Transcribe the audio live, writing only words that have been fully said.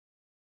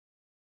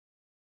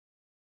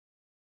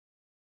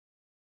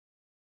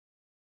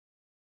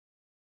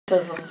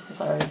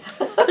Sorry.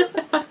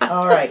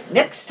 All right,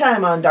 next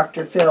time on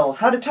Dr. Phil,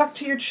 how to talk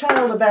to your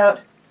child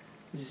about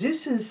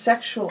Zeus's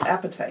sexual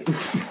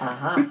appetites.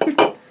 Uh-huh.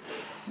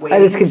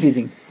 That is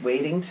confusing.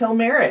 Waiting till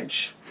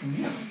marriage.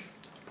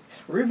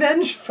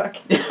 Revenge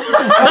fucking.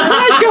 Oh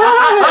my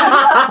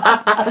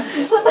god!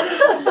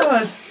 Oh,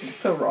 it's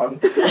so wrong.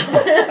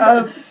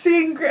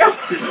 Seeing grandma.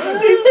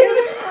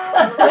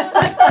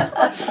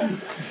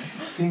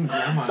 Seeing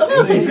grandma. Some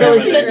of these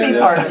really should be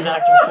part of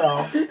Dr.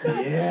 Phil.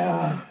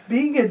 Yeah.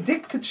 Being a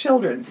dick to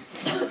children.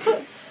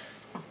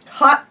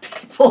 Hot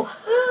people.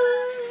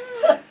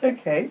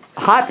 Okay.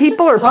 Hot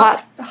people or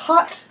pot?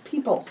 Hot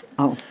people.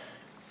 Oh.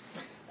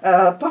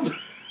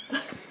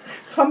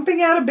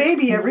 Pumping out a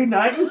baby every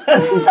 9 months.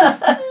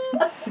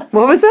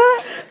 What was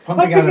that?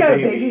 Pumping out a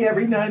baby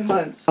every 9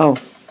 months. Oh.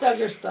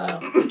 Duggar style.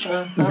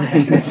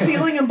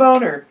 Concealing a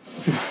boner.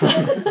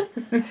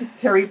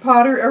 Harry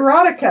Potter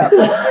erotica.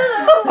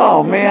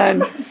 Oh,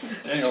 man.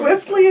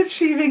 Swiftly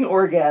achieving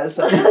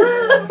orgasm.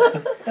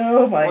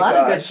 Oh my gosh. A lot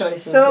of good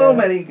choices so there.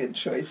 many good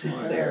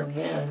choices there.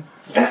 Man.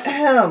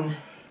 Ahem.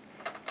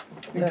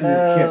 Think of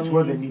your kids,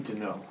 what do they need to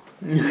know?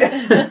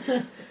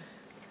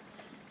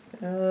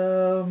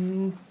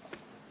 I'm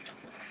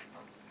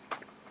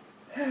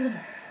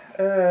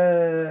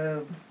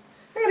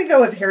gonna go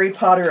with Harry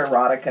Potter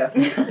erotica.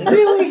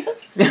 Really?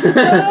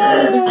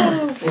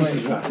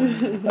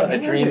 My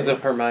dreams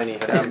of Hermione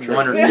had come true.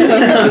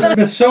 The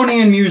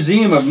Smithsonian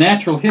Museum of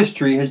Natural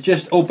History has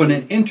just opened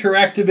an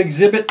interactive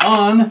exhibit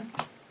on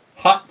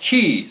hot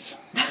cheese.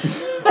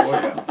 Oh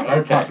yeah,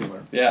 very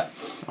popular. Yeah.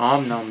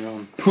 Nom nom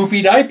nom.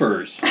 Poopy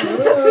diapers.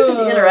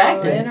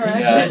 Interactive.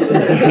 Yeah.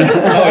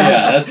 Oh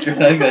yeah, that's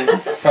good. I think they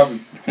probably.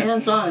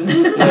 Hands on.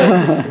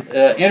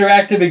 Yes.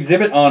 Interactive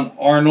exhibit on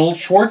Arnold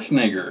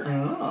Schwarzenegger.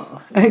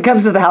 Oh. It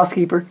comes with a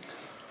housekeeper.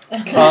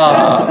 And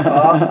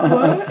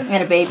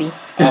a baby.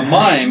 A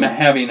mime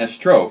having a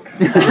stroke.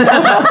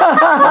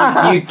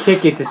 You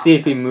kick it to see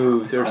if he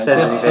moves or I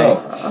says guess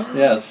anything. so.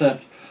 Yes,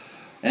 that's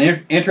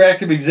an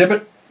interactive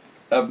exhibit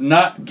of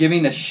not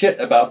giving a shit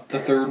about the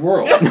third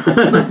world. An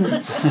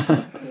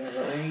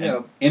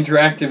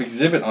interactive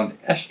exhibit on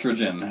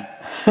estrogen.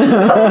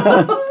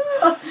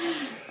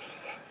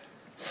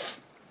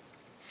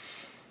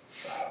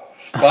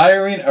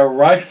 Firing a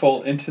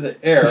rifle into the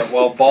air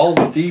while balls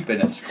deep in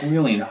a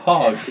squealing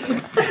hog.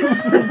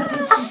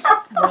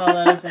 Wow,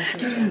 that is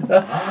interesting.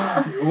 That's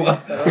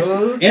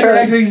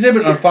interactive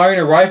exhibit on firing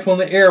a rifle in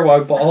the air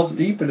while balls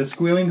deep in a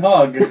squealing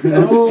hog.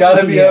 That's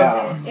gotta be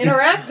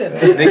Interactive.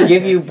 They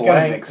give you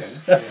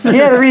blanks. You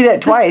had to read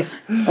that twice.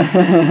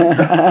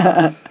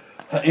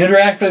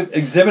 Interactive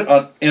exhibit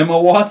on Emma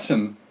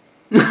Watson.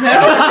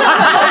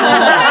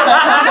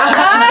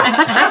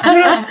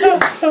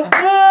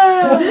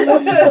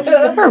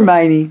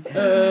 Hermione.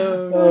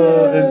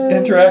 An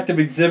interactive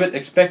exhibit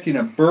expecting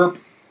a burp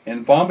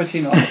and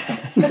vomiting off.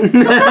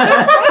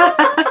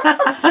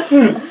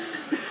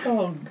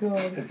 Oh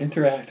god. An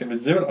interactive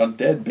exhibit on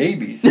dead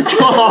babies. So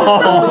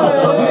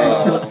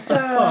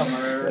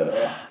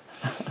sad.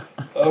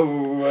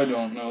 Oh, I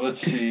don't know.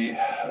 Let's see.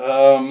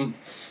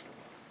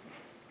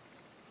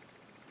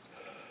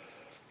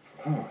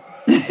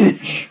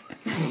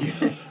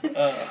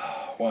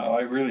 Wow,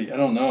 I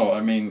don't know. I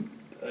mean,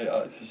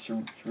 it's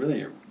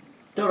really.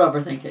 Don't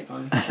overthink it,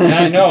 Glenn.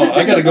 Yeah, I know.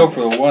 I got to go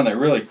for the one that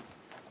really.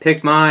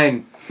 Pick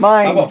mine.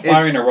 Mine. How about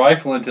firing a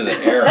rifle into the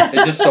air?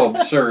 It's just so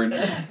absurd.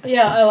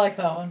 Yeah, I like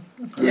that one.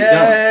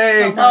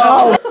 Yay!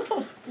 Oh.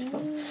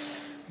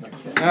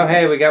 Oh,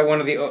 hey, we got one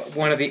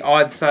of the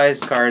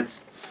odd-sized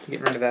cards.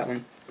 Get rid of that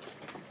one.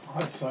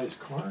 Odd-sized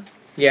card?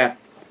 Yeah,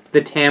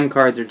 the TAM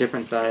cards are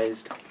different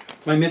sized.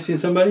 Am I missing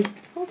somebody?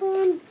 Hold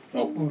on.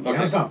 Oh, Yeah,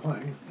 okay. he's not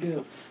playing.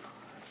 Yeah.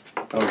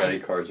 Oh, we got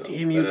 8 cards.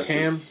 Damn you,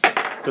 TAM.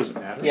 Doesn't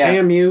matter. Yeah.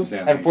 Damn you.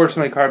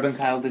 Unfortunately, Carbon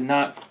Kyle did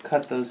not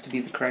cut those to be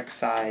the correct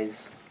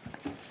size.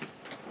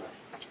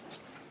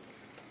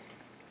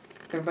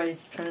 Everybody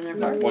trying their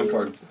No, part? 1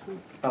 card.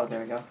 Oh,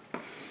 there we go.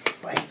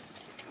 Right.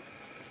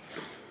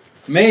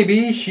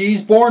 Maybe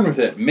she's born with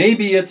it.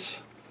 Maybe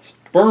it's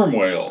sperm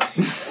whales.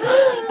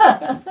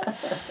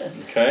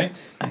 Okay.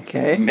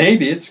 Okay.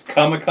 Maybe it's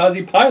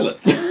kamikaze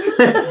pilots.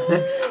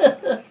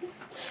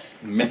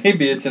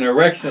 Maybe it's an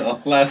erection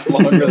that'll last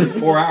longer than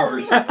 4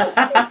 hours.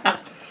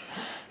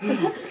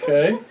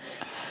 Okay.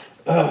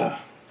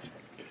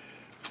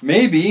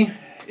 Maybe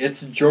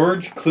it's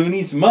George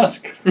Clooney's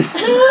musk.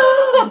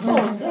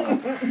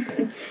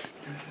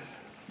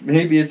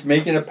 Maybe it's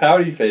making a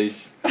pouty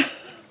face.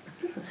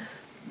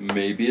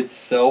 Maybe it's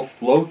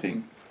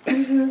self-loathing.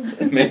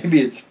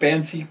 Maybe it's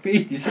fancy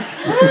feast.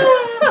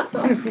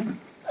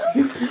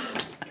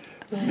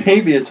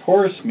 Maybe it's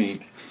horse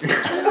meat.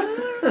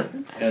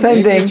 And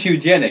maybe it's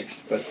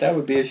eugenics, but that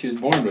would be if she was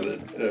born with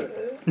it.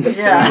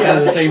 Yeah.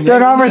 The same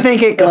Don't thing.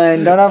 overthink it,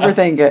 Glenn. Don't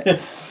overthink it.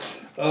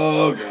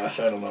 Oh gosh,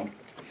 I don't know.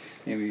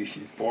 Maybe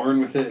she's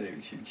born with it. Maybe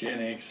it's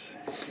eugenics.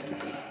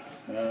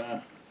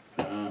 I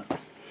don't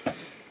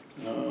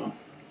know.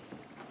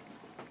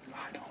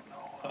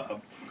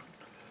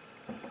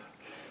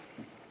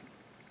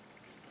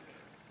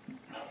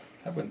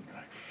 That wouldn't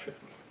fit.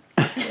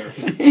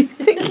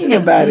 Thinking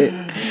about it.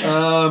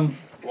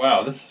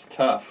 Wow, this is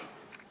tough.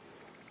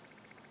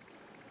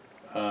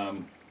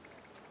 You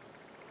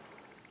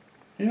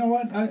know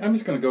what? I'm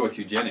just going to go with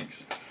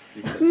eugenics.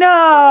 Because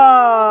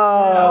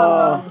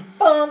No.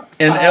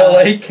 in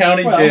LA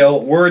County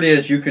Jail, word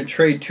is you can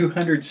trade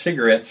 200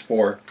 cigarettes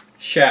for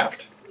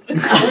shaft. So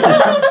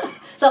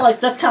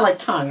that's kind of like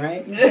tongue,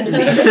 right? Yeah, kind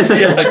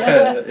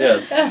of,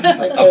 yes.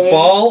 A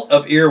ball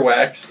of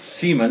earwax,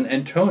 semen,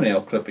 and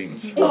toenail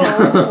clippings.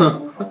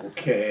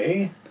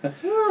 Okay.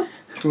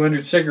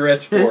 200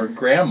 cigarettes for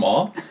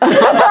grandma.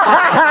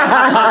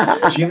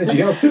 Is she in the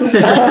jail too?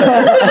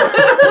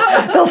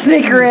 They'll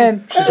sneak her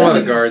in. She's one of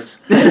the guards.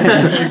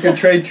 You can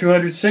trade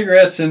 200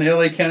 cigarettes in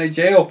LA County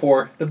Jail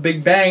for the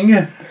Big Bang.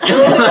 Those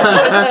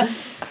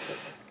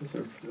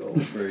are all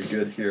very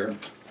good here.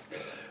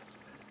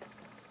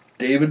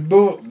 David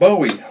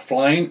Bowie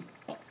flying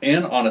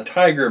in on a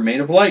tiger made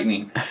of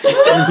lightning.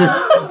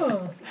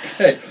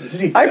 Okay.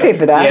 I'd pay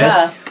for that.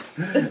 Yes.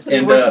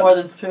 And worth more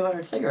than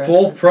 200 cigarettes.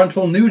 full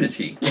frontal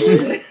nudity.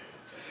 I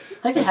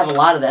think they have a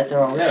lot of that there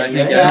already. I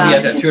think right? you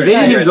have to have 200 They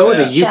didn't even cigarettes go for with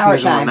a that. Shower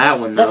euphemism on time. that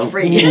one, though. That's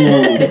free.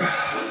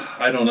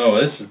 I don't know.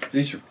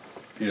 These are,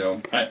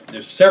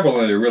 there's several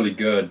that are really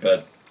good,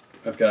 but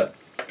I've got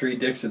 3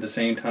 dicks at the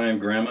same time,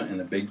 Grandma, and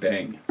the Big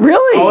Bang.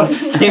 Really? All at the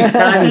same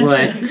time,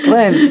 Glenn.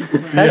 Glenn,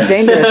 that's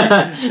dangerous.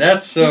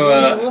 That's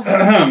so.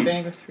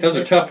 Those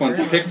are tough ones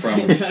to pick from.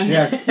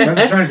 Yeah, I'm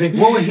just trying to think,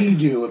 what would he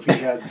do if he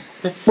had...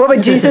 What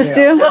would Jesus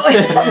do?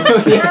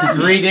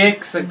 3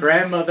 dicks, a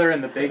grandmother,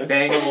 and the Big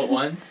Bang all at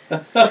once.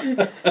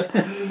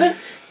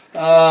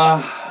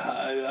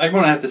 I'm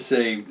going to have to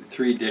say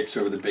 3 dicks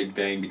over the Big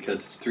Bang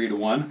because it's 3 to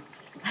 1.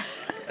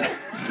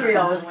 3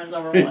 always wins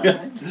over 1,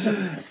 right?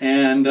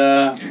 And,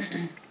 I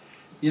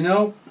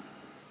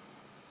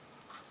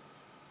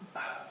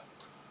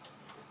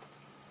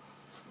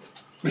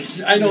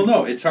don't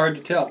know. It's hard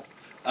to tell.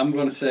 I'm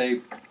going to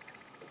say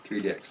 3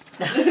 dicks.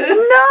 No!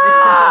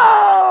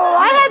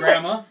 I had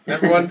Grandma?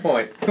 Number 1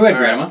 point. Who had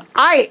All right. Grandma?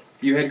 I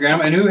You had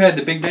Grandma. And who had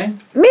the Big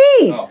Bang? me.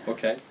 Oh,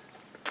 okay.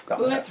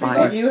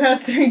 Fine. You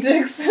had 3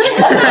 dicks.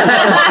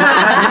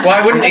 Well,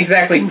 I wouldn't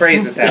exactly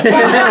phrase it that way.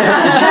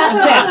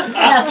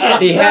 Past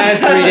tense. He had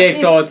 3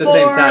 dicks all at the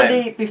same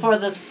time. Before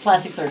the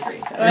plastic surgery.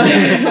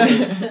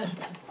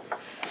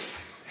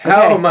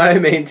 How am I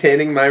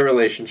maintaining my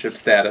relationship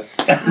status?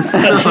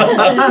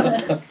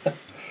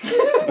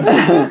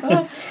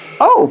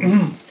 Oh,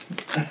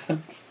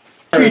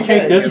 You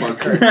take this one.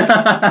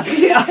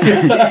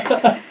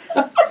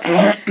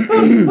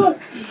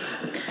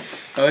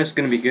 Oh, it's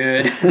gonna be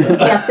good.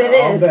 Yes, it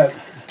I'll is. bet.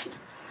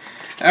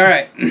 All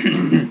right.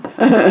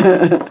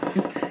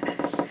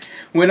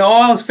 When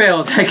all else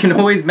fails, I can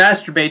always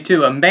masturbate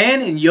to a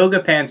man in yoga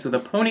pants with a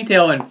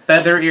ponytail and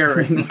feather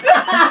earrings.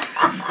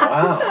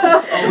 Wow.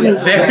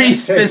 Very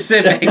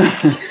specific.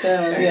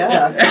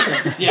 Yeah.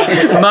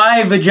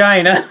 My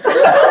vagina.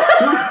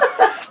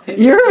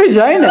 your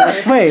vagina.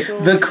 Wait.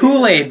 The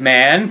Kool-Aid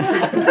Man.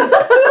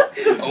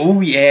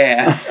 Oh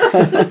yeah.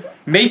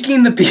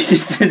 Making the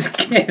penises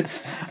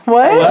kiss.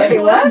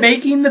 What?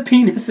 Making the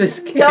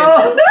penises kiss.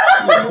 No.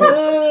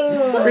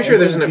 Pretty sure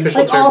there's an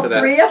official Like term all for that.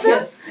 3 of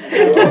them?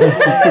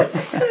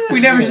 We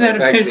never said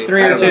if it's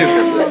 3 or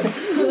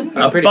 2.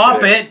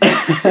 Bop it.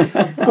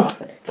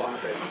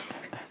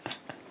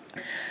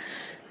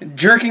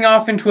 Jerking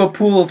off into a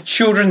pool of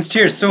children's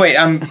tears. So wait,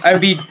 I'd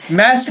be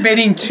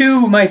masturbating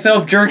to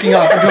myself jerking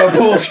off into a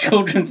pool of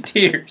children's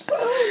tears.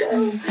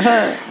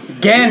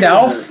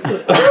 Gandalf.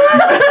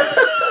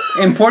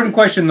 Important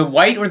question, the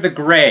white or the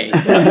gray?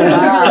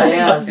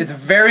 Yes. It's a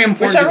very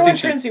important Whichever one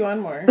distinction. turns you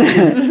on more.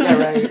 Yeah,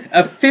 right.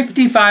 A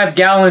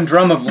 55-gallon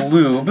drum of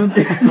lube. Oh,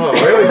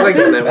 I always like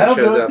when that one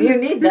shows up. You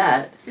need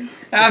that.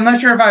 I'm not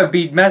sure if I would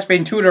be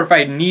masturbating to it or if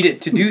I'd need it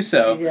to do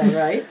so. Yeah,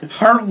 right.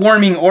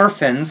 Heartwarming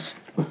orphans.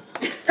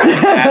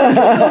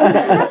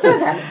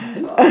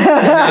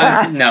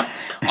 No.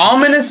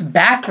 Ominous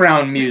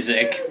background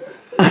music.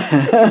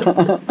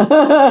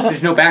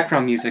 There's no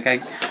background music.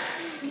 Think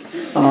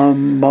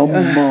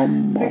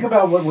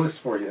about what works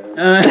for you.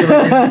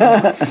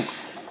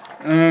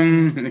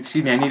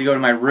 Excuse me, I need to go to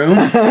my room.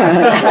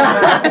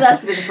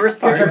 That's the first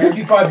part. Pick a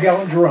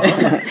 55-gallon drum.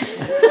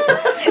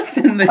 It's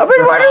in the I've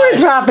been wondering what's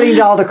happening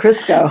to all the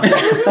Crisco.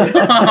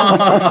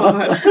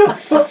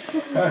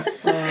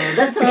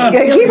 That's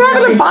Keep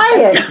having to buy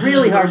it. It's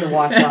really hard to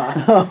wash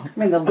off. I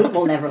mean, the loop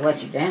will never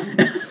let you down.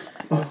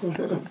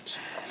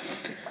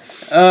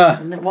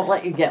 And it won't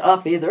let you get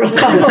up either.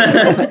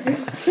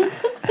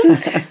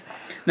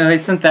 No, they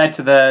sent that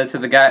to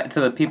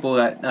the people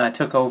that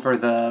took over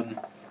the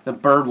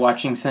bird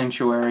watching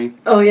sanctuary.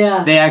 Oh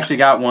yeah. They actually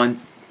got one.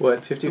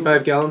 What,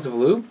 55 gallons of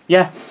lube?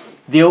 Yeah,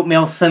 the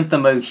oatmeal sent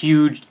them a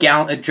huge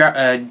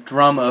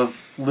drum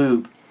of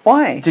lube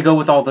Why? to go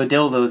with all the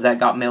dildos that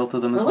got mailed to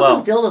them as well.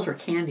 Those dildos were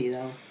candy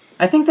though.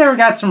 I think they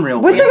got some real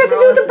What's that ones. got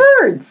to do with the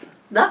birds?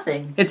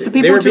 Nothing. It's the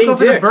They people were who took being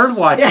over the dicks. bird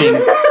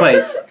watching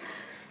place.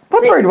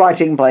 What bird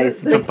watching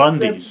place? The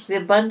Bundys. The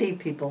Bundy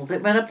people. They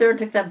went up there and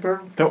took that bird.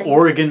 The thing.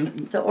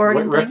 Oregon The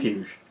Oregon thing?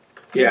 Refuge.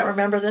 You Yeah. don't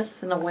remember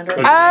this in the winter?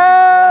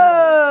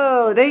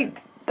 Oh, didn't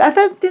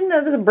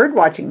know there's a bird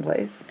watching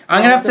place.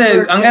 I'm gonna have the to.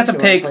 bird I'm gonna have to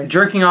sanctuary pick place.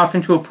 jerking off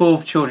into a pool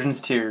of children's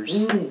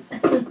tears.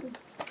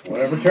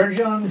 Whatever turns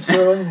you on,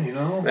 Sterling, you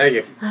know. Thank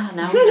you. Oh,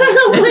 now we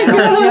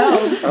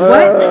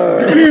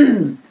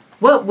know.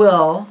 What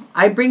will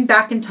I bring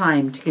back in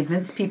time to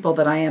convince people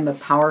that I am a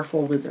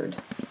powerful wizard?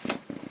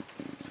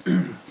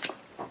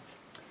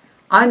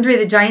 Andre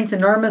the Giant's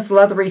enormous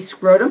leathery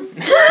scrotum.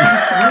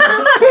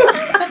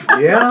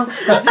 Yeah. I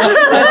think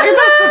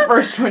that's the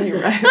first one you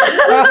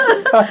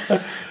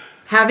read.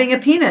 Having a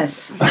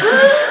penis.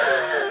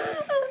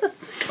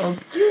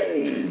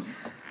 Okay.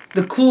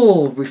 The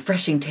cool,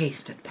 refreshing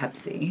taste of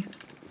Pepsi.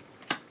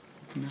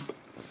 No.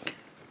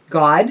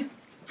 God.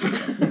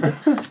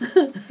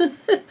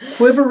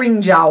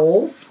 Quivering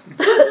jowls.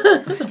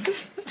 Are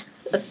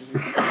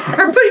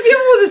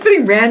people just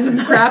putting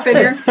random crap in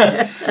here?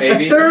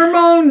 Maybe.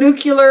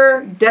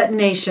 Thermonuclear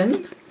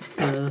detonation.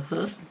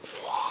 The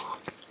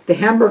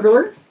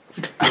Hamburglar.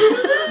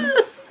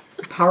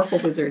 Powerful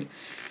wizard.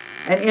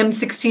 An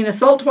M16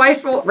 assault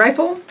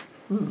rifle.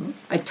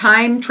 A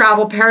time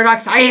travel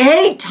paradox. I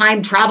hate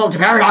time travel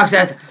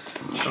paradoxes.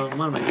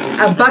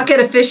 A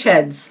bucket of fish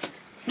heads.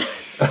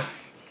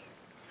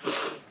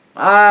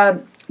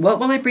 What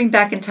will I bring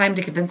back in time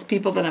to convince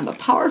people that I'm a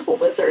powerful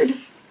wizard?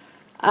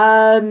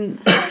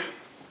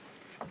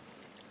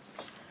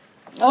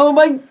 Oh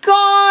my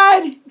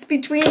God! It's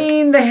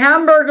between the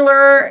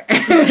Hamburglar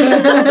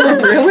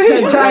and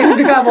the time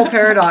travel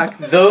paradox.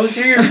 Those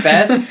are your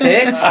best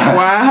picks.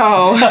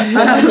 Wow.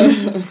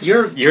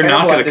 You're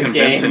not going going to to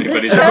convince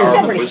anybody to Show be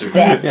some a wizard.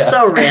 respect.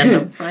 So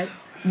random, right?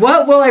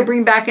 What will I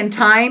bring back in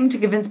time to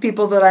convince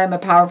people that I am a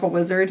powerful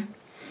wizard?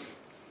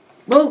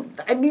 Well,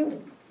 I mean,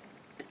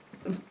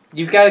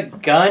 You've got a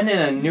gun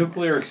and a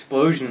nuclear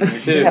explosion in there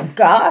too. You have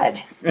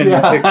God. And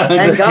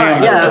And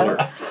God,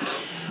 yeah.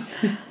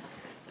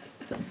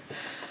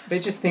 They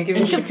just think of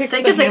And it. you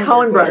think of the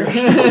Coen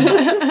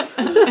brothers.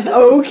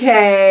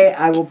 okay,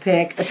 I will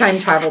pick a time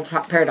travel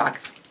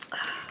paradox.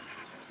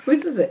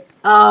 Whose is it?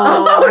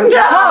 Oh, no!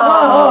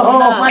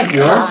 Oh my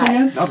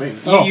God! Nothing.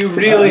 You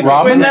really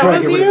When that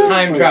was you?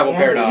 time travel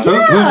paradox.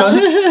 Whose was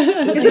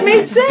it? Because it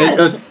made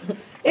sense.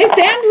 It's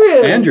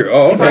Andrew. Andrew.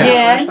 Oh, If I okay. have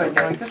Yeah. a flashlight,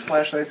 now, like this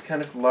flashlight's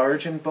kind of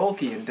large and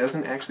bulky and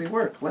doesn't actually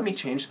work. Let me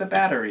change the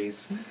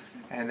batteries.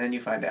 And then you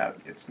find out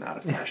it's not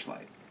a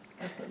flashlight.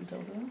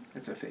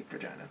 It's a fake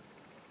vagina.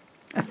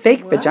 A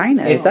fake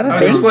vagina. Is that I a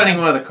was thing? explaining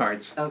one of the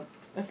cards. A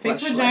fake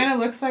Flashlight. vagina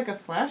looks like a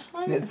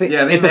flashlight? Yeah,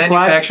 they It's a flash-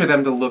 manufacture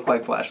them to look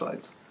like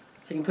flashlights.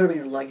 So you can put them in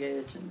your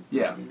luggage and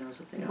Yeah. nobody knows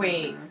what they are.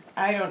 Wait,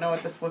 I don't know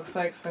what this looks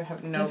like, so I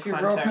have no If your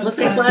context. girlfriend Looks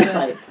like a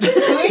flashlight.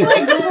 Can we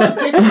like Google a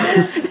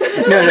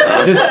picture? No,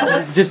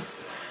 just.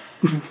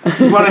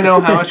 You want to know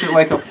how much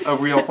like a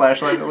real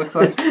flashlight it looks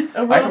like? I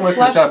can look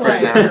this up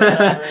right now.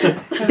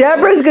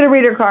 Deborah's gonna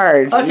read her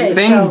card. Okay,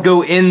 Things so,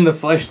 go in the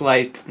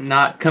fleshlight,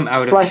 not come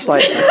out of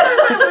Flashlight.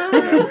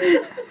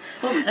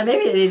 well, and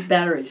maybe it needs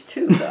batteries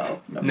too, though.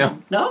 it. No.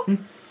 No?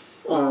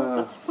 Well,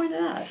 what's the point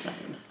of that?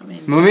 I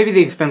mean, Well, maybe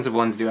the expensive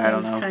ones do. I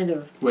don't seems know. Kind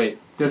of. Wait,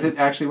 does it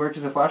actually work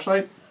as a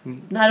flashlight?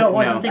 No, I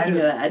wasn't thinking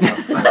of that. Is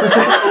that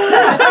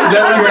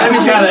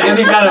what you're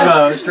Any kind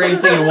of strange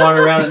thing to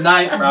wander around at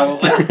night,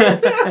 probably.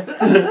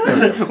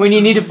 When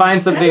you need to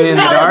find something in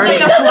the dark.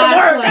 Like a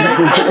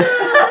flashlight.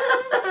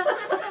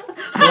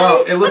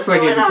 Well, it looks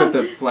like if you put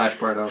the flash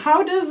part on.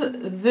 How does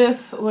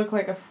this look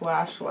like a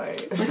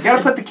flashlight? You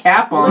gotta put the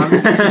cap on. Oh,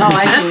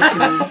 I see what you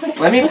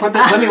mean. Let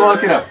me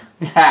look it up.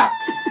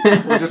 Capped.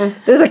 We'll just,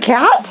 There's a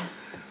cat?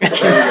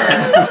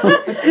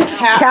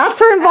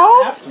 Cats are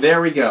involved?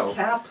 there we go.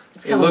 Cap.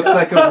 It looks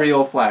like a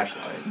real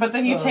flashlight. But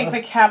then you take the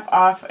cap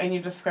off and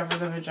you discover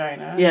the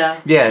vagina. Yeah.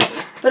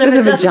 Yes. But if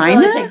There's it a doesn't vagina?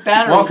 really take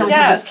batteries, Welcome it's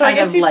to Yeah, just so I kind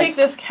guess of you like take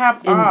this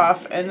cap in-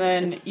 off and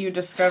then it's- you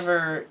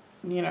discover,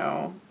 you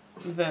know,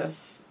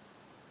 this.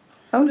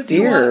 Oh If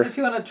you, want, dear. if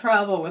you want to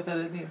travel with it,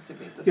 it needs to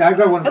be disguised. Yeah, I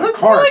got one It in the looks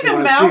car more if like you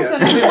a want to see mouse it.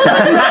 than a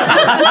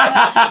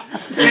vagina.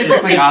 It's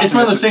basically It's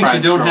one of those things you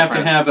Prime's don't have to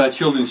girlfriend. have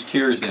children's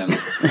tears in.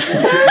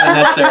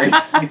 Unnecessary.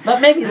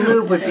 But maybe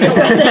lube would be.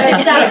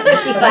 It's not a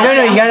 55. No,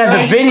 you gotta have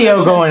the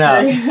video going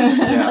up. Yeah.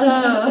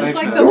 It's Thanks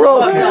like for the that.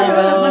 world- roll-up doll,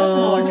 but a much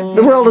smaller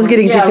container. The world is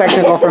getting too Yeah, right.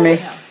 technical for me.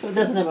 It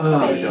doesn't have a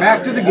face.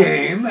 Back to the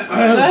game.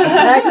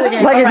 Back to the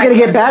game. Like it's gonna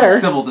get better.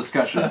 Civil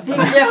discussion. The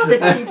gift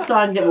that keeps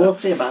on giving, we'll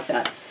see about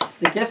that.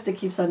 The gift that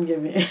keeps on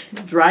giving,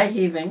 dry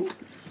heaving,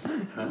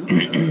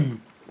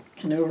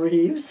 canoe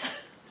reeves,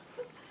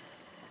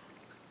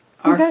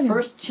 our Okay.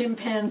 first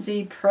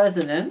chimpanzee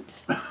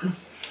president,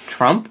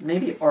 Trump?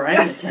 maybe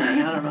orangutan,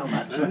 I don't know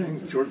about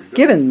chimpanzee.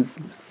 Gibbons.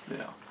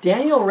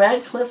 Daniel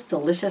Radcliffe's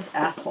delicious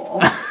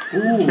asshole.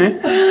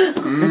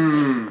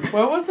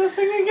 What was the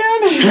thing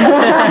again?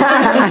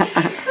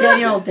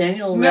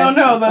 Daniel.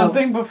 No, the oh.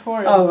 thing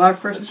before. Oh, our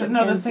first No, the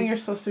chimpanzee. thing you're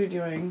supposed to be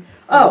doing.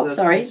 Oh,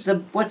 sorry.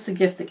 What's the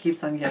gift that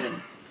keeps on giving?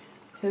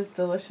 His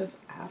delicious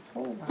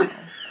asshole? Wow.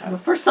 Well,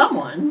 for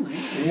someone.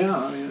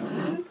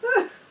 Yeah.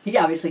 He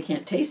obviously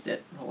can't taste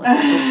it.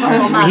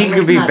 Well, He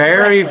could be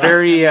very,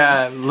 very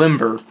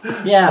limber.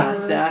 Yeah,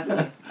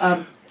 exactly.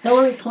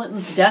 Hillary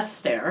Clinton's death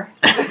stare.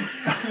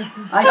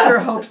 I sure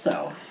hope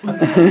so.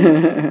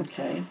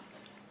 Okay.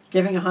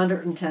 Giving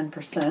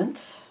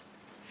 110%.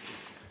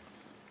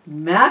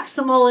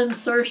 Maximal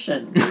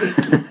insertion.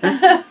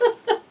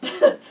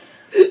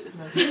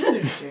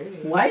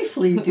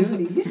 Wifely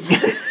duties.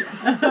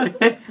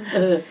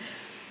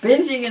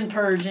 Binging and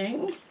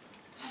purging.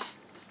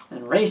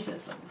 And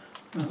racism.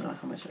 I don't know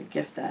how much of a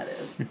gift that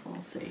is.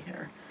 We'll see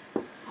here.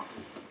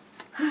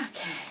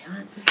 Okay,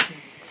 let's see here.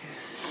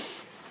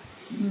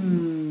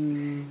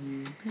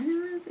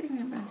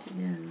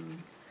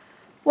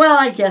 Well,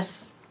 I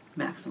guess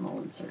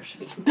maximal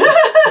insertion. Okay.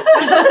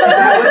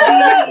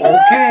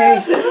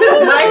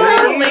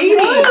 My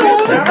lady.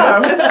 Good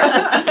job.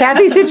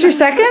 Kathy, is it your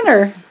second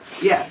or?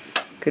 Yeah.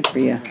 Good for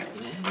you.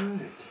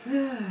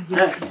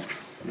 Okay.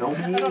 Nope.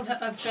 I don't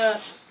have, I've got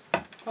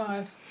 5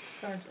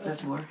 cards There's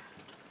open. more.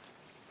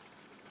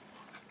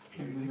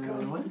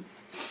 Another one.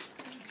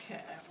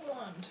 Okay,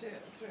 1, 2,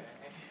 3,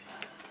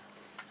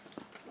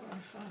 4,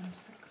 5,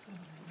 6, 7.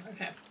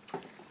 Okay.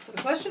 So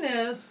the question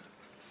is,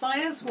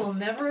 science will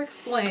never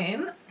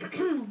explain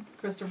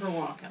Christopher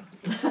Walken.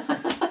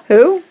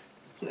 Who?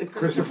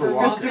 Christopher Walken.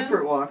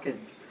 Christopher Walken.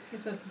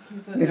 He's an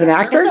He's an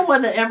actor? That's the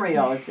one that Emery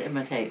always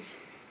imitates.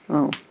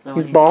 Oh, The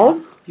he's one he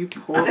bald? You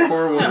poor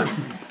woman.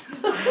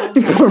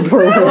 Poor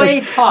The way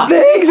he talks.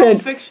 Thanks.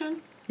 Pulp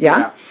Fiction?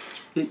 Yeah.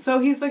 So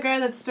he's the guy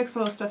that sticks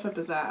all the stuff up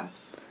his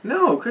ass.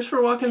 No, Christopher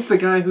Walken's the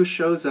guy who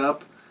shows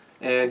up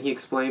and he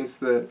explains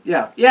the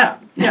yeah. I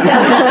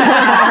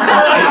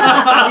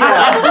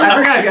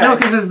forgot. No,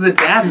 because it's the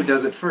dad who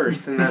does it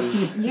first, and then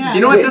Yeah.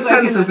 you know what? This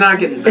sentence is not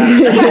getting better.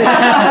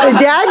 The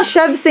dad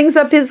shoves things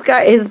up his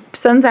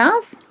son's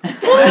ass?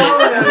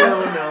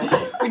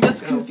 No. We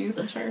just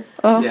confused her.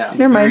 Oh, Yeah.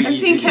 never mind. I've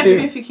seen Catch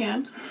Me If You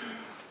Can.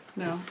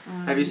 No.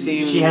 Have you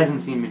seen? She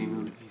hasn't seen many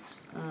movies.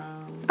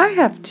 I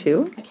have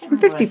two. I can't I'm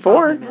remember when I saw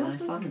 54. him in. I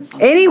saw him in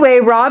something. Anyway,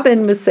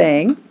 Robin was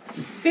saying.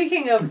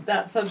 Speaking of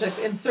that subject,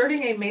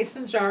 inserting a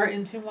mason jar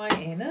into my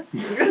anus.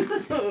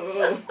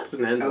 It's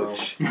an end well. A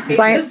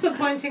Science-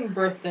 disappointing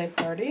birthday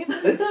party.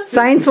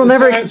 Science will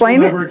never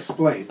explain Never it.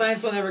 explain.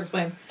 Science will never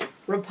explain.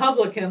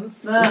 Republicans.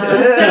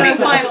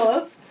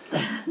 Semi-finalist.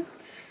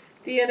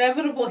 The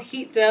inevitable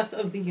heat death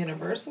of the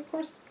universe. Of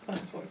course,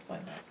 science will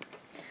explain that.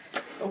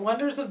 The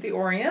wonders of the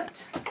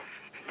Orient.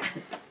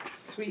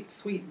 Sweet,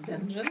 sweet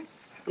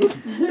vengeance.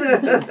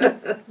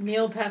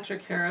 Neil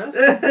Patrick Harris.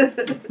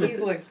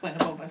 Easily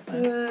explainable by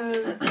science.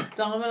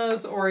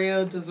 Domino's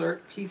Oreo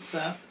dessert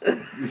pizza.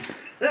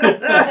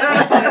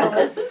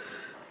 Semi-finalist.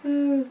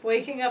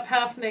 Waking up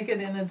half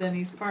naked in a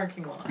Denny's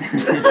parking lot.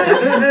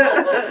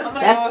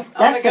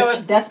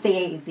 That's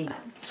the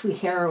sweet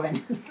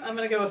heroine. I'm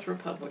gonna go with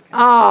Republican.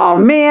 Oh,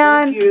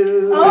 man.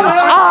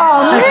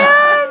 Oh,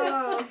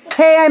 man.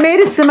 Hey, I made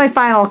a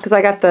semifinal because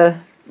I got the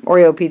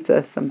Oreo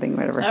pizza, something,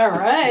 whatever. All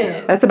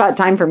right. That's about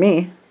time for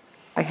me.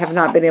 I have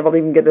not been able to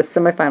even get a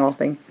semifinal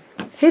thing.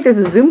 Hey, there's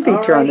a Zoom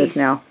feature on this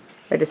now.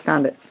 I just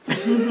found it.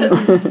 You're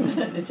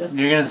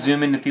gonna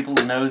zoom into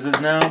people's noses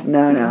now?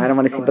 No, I don't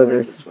want to see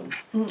boogers.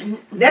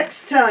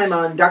 Next time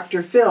on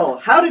Dr. Phil,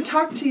 how to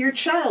talk to your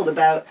child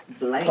about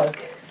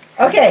blank.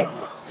 Okay.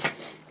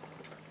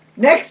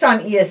 Next on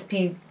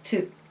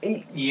ESPN2.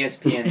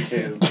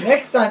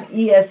 Next on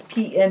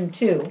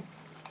ESPN2,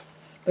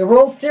 the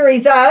World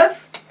Series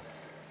of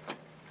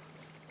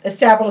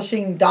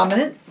Establishing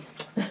Dominance,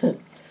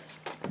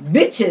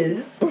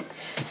 Bitches,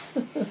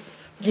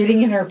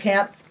 Getting in Her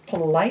Pants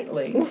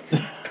Politely,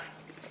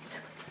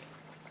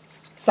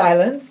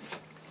 Silence,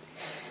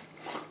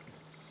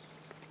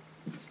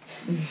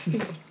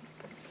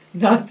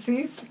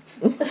 Nazis,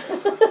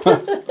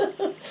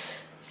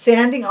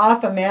 Sanding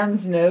Off a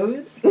Man's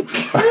Nose, The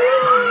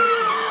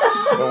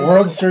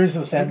World Series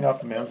of Standing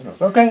Off the Man's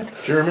Nose. Okay.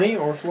 Germany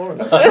or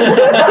Florida?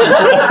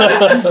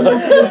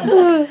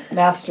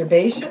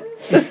 Masturbation,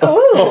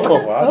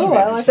 Oh, wow.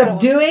 I like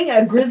Subduing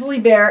a grizzly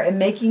bear and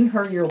making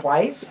her your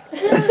wife,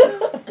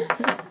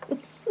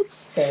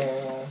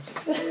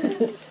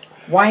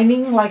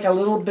 Whining like a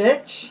little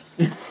bitch.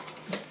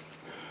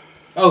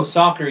 Oh,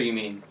 soccer, you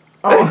mean?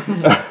 Oh.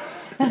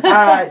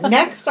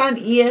 Next on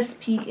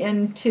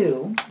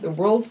ESPN2, the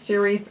World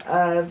Series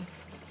of...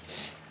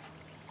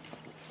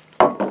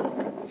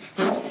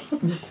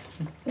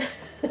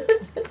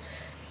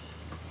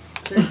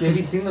 Seriously, have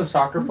you seen those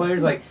soccer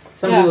players? Like,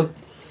 some people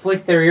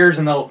flick their ears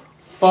and they'll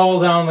fall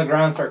down on the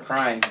ground and start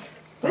crying.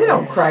 They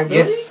don't cry, really?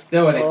 Yes,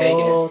 no, they fake it.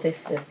 Oh,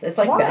 it's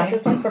like Why?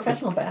 it's like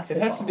professional It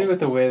basketball. has to do with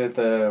the way that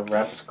the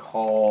refs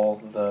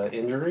call the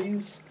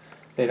injuries.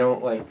 They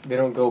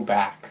don't go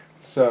back.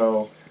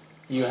 So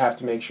you have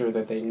to make sure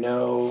that they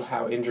know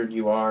how injured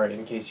you are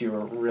in case you were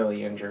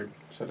really injured,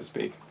 so to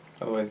speak.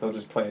 Otherwise, they'll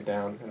just play it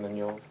down, and then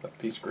you'll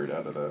be screwed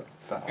out of the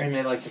foul. And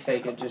they like to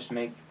fake it just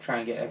to try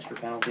and get extra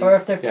penalties. Or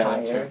if they're Yeah,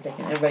 that's tired,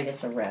 everybody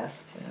gets a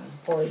rest. You know.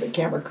 Or the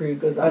camera crew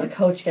goes Or the on.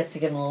 coach gets to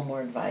give them a little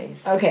more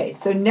advice. Okay,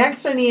 so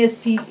next on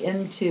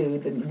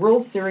ESPN2, the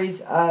World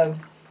Series of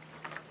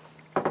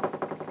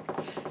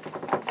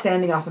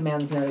Sanding Off a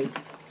Man's Nose.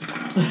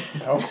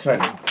 How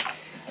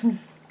exciting.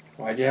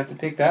 Why'd you have to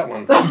pick that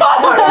one?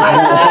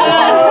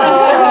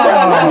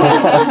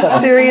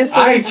 Seriously?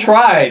 I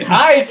tried.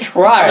 I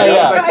tried.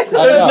 Yeah. I was like,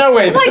 there's no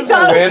way. It's like this is a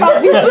Donald win.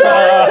 Trump. He's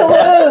trying to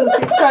lose.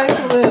 He's trying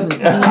to lose.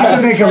 I'm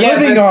gonna make a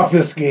living off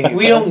this game.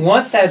 We don't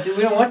want that. We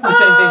don't want the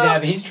same thing to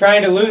happen. He's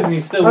trying to lose and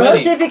he's still Well,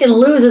 let's see winning. if he can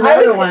lose in the I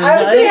was other one. going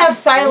to right? have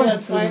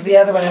silence was the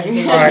other one I was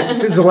going to All right,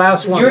 this is the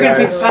last one, You were gonna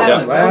pick guys.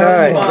 silence. Last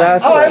Alright, one.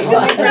 last Oh, I was one.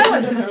 going to pick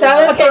silence. The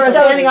silence Okay, for so-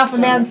 standing off a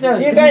man's nose.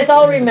 Do you guys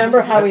all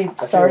remember how we I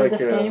feel started like,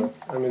 this game?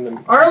 I'm in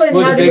the. Arlen It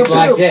was a had to big go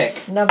black poop. dick.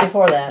 No,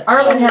 before that.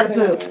 Arlen had to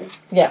poop.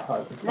 Yeah.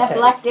 That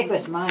black dick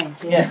was mine,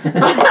 too. Yeah.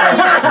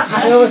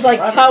 And it was like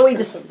how we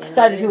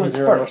decided who was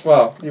Zero, first.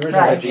 well, the original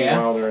Right. had Gene Yeah.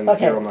 Wilder and the Okay,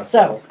 Zero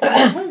Moscow.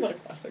 so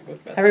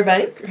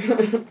everybody,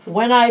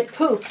 when I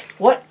pooped,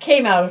 what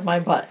came out of my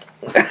butt?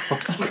 I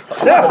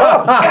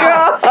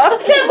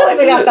can't believe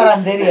we got that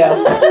on video.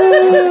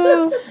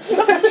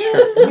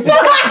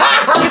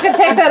 You can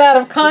take that out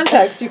of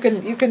context. You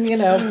can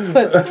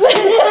put.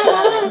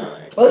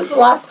 Well, this is the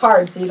last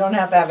card, so you don't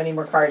have to have any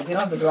more cards. You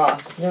don't have to draw.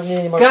 You don't need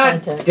any more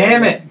God content.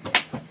 damn it!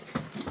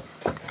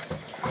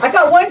 I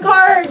got one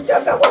card.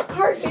 I've got one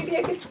card. Maybe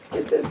I could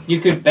get this. You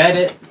could bet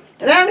it.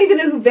 And I don't even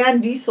know who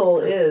Van Diesel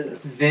is.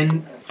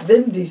 Vin.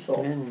 Vin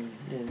Diesel.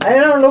 I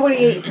don't know what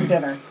he ate for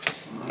dinner.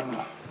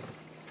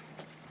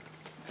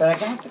 But I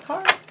got the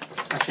card.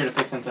 I should have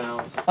picked something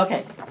else.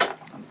 Okay.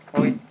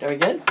 Are we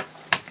good?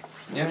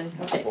 Yeah.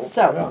 Okay.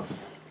 So,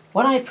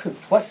 when I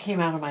pooped, what came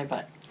out of my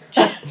butt?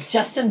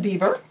 Justin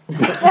Bieber,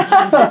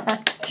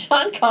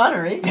 Sean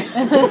Connery,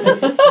 A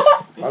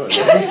lot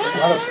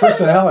of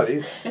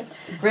personalities.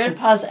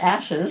 Grandpa's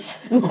ashes,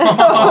 That's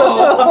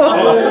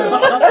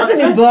a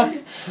new book.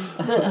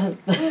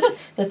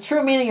 the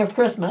true meaning of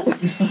Christmas,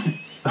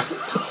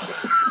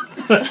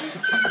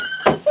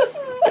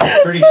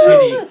 Pretty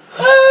shitty.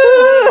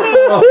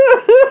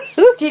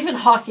 Stephen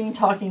Hawking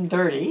talking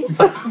dirty,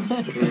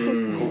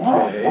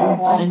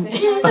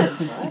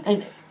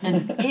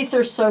 an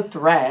ether-soaked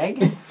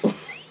rag,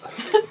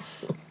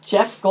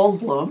 Jeff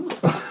Goldblum,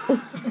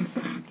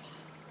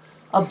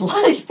 a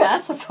bloody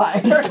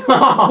pacifier,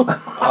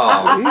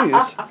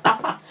 Jeez.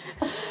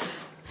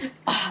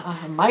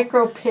 a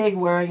micro pig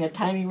wearing a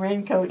tiny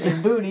raincoat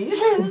and booties,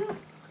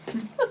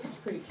 That's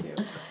pretty cute.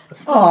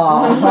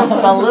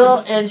 Aww. the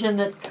little engine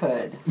that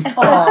could.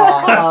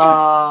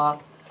 Aww.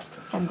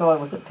 I'm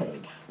going with the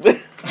pig.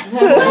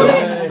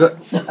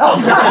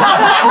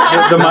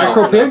 The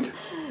micro pig?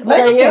 Was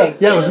that you?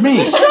 Yeah, it was me.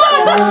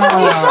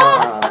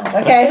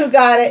 Okay, who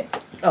got it?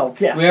 Oh,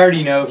 yeah. We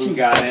already know who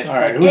got it. All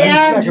right, who's in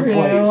second Andrew.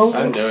 place?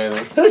 I'm doing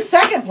it. Who's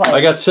second place?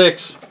 I got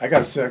 6. I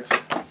got 6.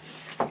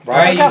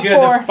 Alright, you got two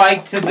have four. to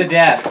fight to the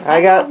death.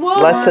 I got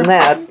less than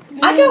that.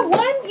 I got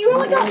one. You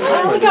only got I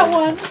one. only got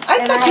one.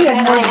 I thought you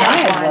had more than I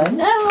had one.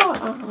 No, I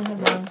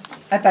have one.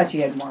 I thought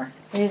you had more.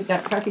 We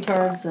got crappy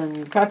cards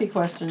and crappy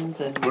questions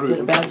and did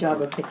a bad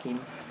job of picking.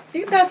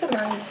 You can pass it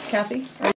around, Kathy.